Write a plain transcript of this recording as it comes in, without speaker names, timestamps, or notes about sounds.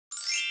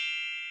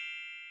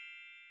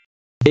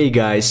Hey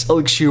guys,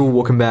 Alex here,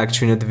 welcome back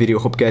to another video.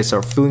 Hope you guys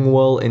are feeling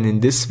well, and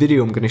in this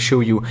video I'm gonna show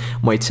you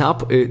my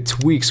top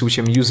tweaks which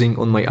I'm using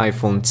on my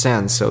iPhone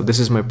X. So this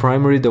is my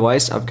primary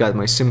device, I've got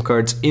my SIM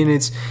cards in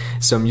it,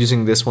 so I'm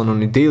using this one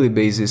on a daily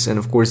basis, and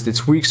of course the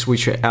tweaks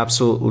which I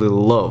absolutely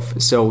love.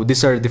 So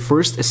these are the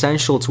first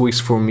essential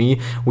tweaks for me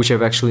which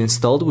I've actually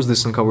installed with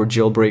this Uncovered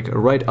jailbreak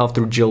right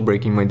after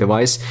jailbreaking my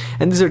device,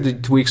 and these are the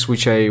tweaks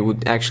which I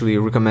would actually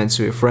recommend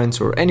to a friend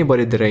or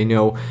anybody that I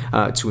know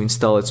to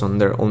install it on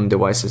their own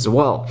device as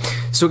well.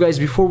 So guys,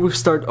 before we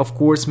start, of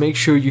course, make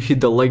sure you hit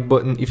the like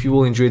button if you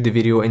will enjoy the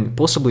video and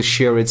possibly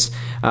share it,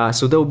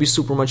 so that would be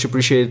super much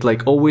appreciated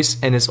like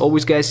always. And as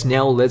always guys,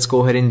 now let's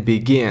go ahead and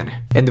begin.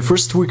 And the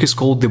first tweak is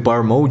called the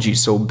Barmoji.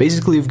 So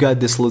basically you've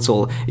got this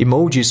little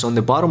emojis on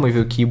the bottom of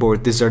your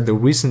keyboard. These are the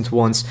recent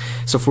ones.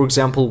 So for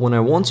example, when I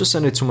want to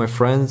send it to my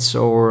friends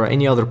or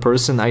any other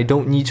person, I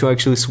don't need to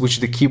actually switch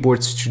the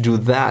keyboards to do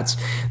that.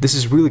 This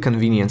is really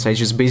convenient. I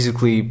just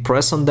basically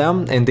press on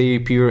them and they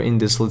appear in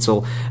this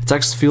little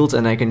text field,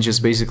 and I can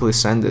just basically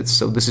send it.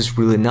 So this is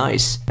really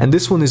nice, and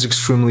this one is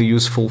extremely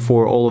useful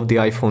for all of the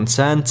iPhone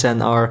X,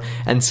 XR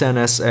and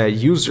XS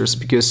users,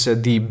 because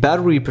the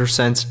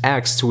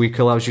BatteryPercentX tweak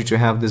allows you to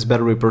have this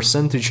battery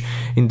percentage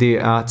in the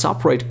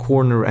top right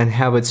corner and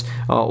have it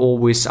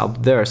always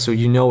up there, so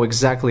you know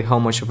exactly how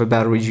much of a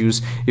battery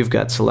use you've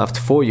got left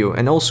for you.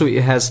 And also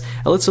it has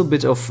a little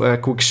bit of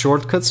quick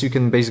shortcuts. You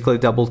can basically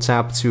double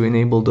tap to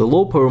enable the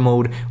low power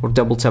mode or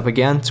double tap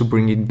again to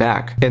bring it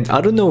back. And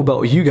I don't know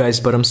about you guys,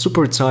 but I'm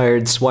super tired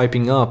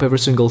swiping up every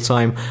single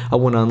time I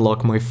want to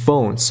unlock my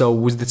phone. So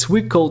with the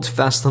tweak called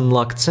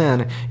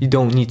FastUnlockX, you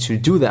don't need to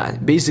do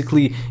that.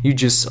 Basically, you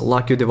just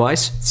lock your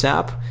device,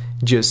 tap,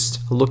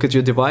 just look at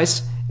your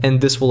device, and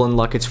this will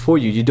unlock it for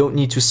you. You don't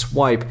need to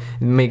swipe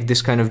and make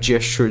this kind of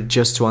gesture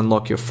just to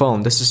unlock your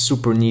phone. This is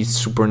super neat,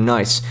 super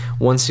nice.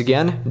 Once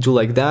again, do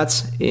like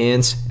that,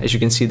 and as you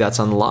can see, that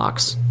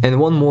unlocks. And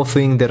one more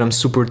thing that I'm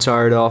super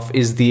tired of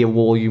is the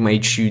volume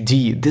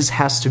HUD. This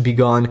has to be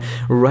gone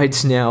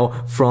right now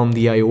from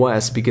the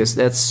iOS, because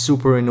that's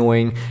super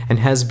annoying and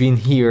has been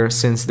here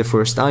since the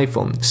first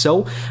iPhone.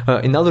 So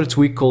another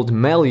tweak called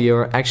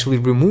Melior actually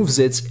removes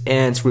it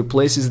and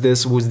replaces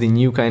this with the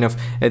new kind of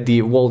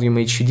the volume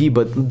HUD,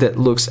 but that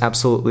looks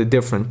absolutely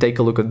different. Take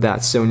a look at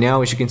that. So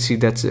now, as you can see,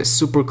 that's a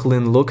super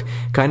clean look,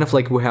 kind of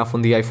like we have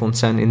on the iPhone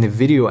X in the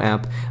video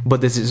app,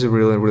 but this is a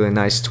really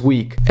nice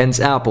tweak. And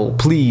Apple,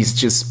 please,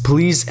 just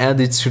please add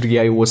it to the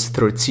iOS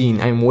 13.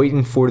 I'm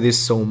waiting for this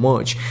so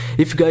much.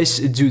 If you guys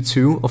do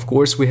too, of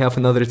course, we have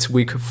another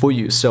tweak for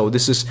you. So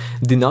this is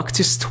the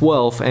Noctis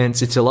 12,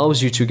 and it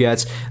allows you to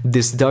get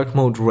this dark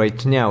mode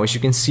right now. As you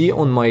can see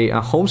on my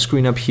home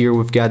screen up here,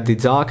 we've got the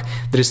dock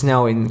that is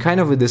now in kind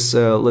of this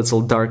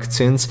little dark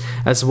tint,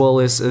 as well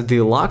as the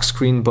lock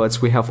screen,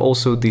 but we have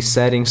also the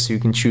settings, so you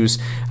can choose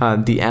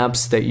the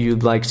apps that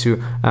you'd like to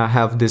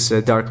have this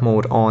dark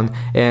mode on.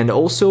 And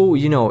also,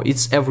 you know,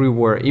 it's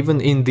everywhere,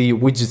 even in the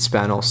widgets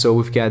panel. So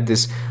we've got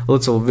this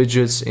little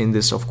widgets in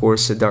this, of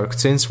course, dark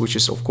tints, which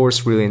is of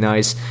course really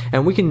nice,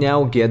 and we can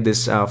now get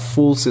this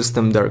full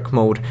system dark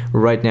mode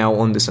right now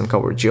on this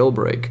Uncovered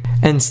jailbreak.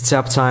 And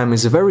Taptime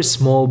is a very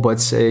small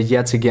but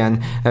yet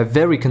again a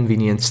very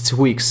convenient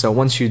tweak. So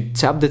once you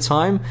tap the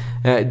time,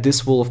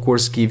 this will of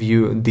course give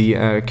you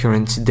the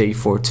current day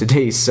for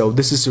today. So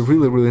this is a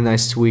really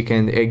nice tweak,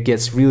 and it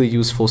gets really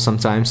useful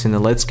sometimes in the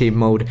landscape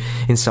mode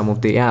in some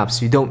of the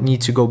apps. You don't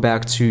need to go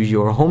back to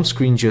your home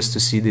screen just to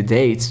see the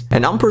date.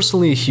 And I'm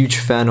personally a huge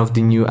fan of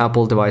the new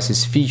Apple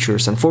devices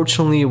features.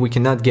 Unfortunately, we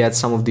cannot get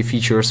some of the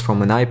features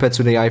from an iPad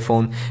to the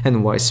iPhone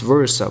and vice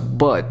versa,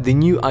 but the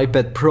new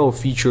iPad Pro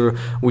feature,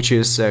 which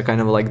is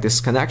kind of like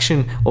this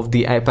connection of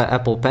the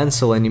Apple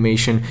Pencil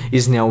animation,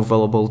 is now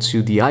available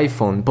to the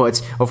iPhone.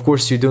 But of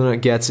course you do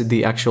not get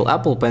the actual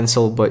Apple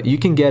Pencil, but you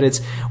can get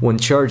it when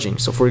charging.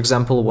 So for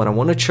example, when I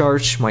want to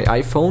charge my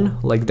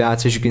iPhone like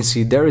that, as you can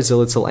see, there is a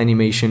little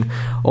animation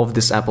of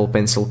this Apple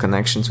Pencil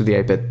connection to the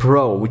iPad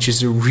Pro, which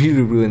is a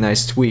really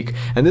nice tweak.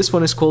 And this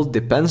one is called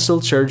the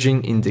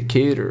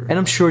PencilChargingIndicator. And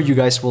I'm sure you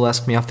guys will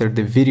ask me after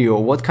the video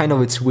what kind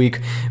of a tweak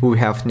we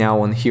have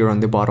now on here on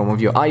the bottom of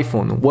your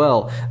iPhone.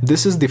 Well,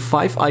 this is the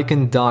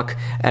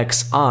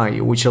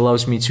FiveIconDockXI, which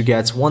allows me to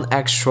get one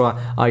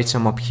extra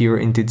item up here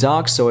in the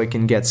dock, so I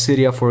can get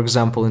Cydia, for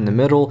example, in the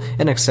middle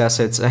and access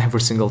it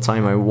every single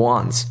time I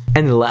want.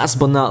 And last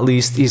but not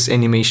least is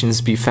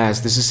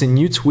AnimationsBeFast. This is a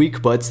new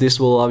tweak, but this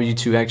will allow you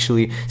to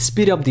actually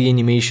speed up the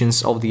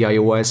animations of the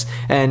iOS,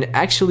 and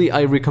actually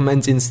I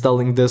recommend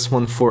installing this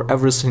one for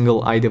every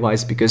single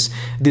iDevice, because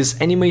these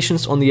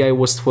animations on the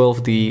iOS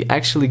 12, they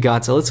actually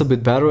got a little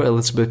bit better, a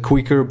little bit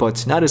quicker,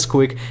 but not as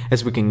quick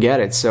as we can get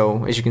it.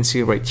 So as you can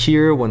see right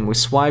here, when we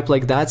swipe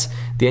like that,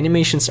 the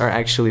animations are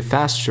actually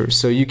faster,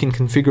 so you can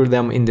configure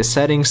them in the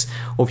settings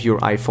of your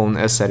iPhone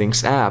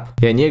settings app.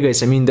 And yeah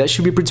guys, I mean that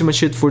should be pretty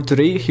much it for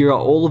today. Here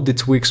are all of the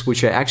tweaks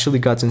which I actually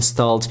got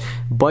installed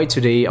by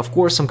today. Of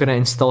course I'm gonna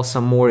install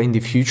some more in the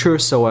future,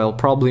 so I'll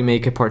probably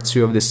make a part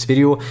 2 of this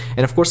video,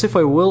 and of course if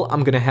I will,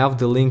 I'm gonna have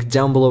the link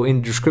down below in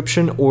the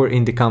description or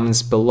in the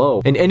comments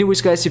below. And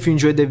anyways guys, if you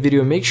enjoyed that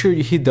video, make sure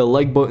you hit the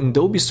like button,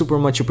 that would be super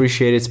much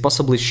appreciated.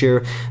 Possibly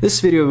share this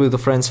video with the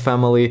friends,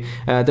 family,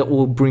 that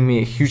will bring me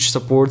a huge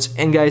support.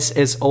 And guys,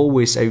 as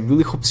always, I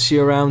really hope to see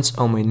you around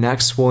on my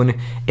next one,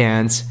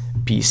 and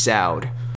peace out.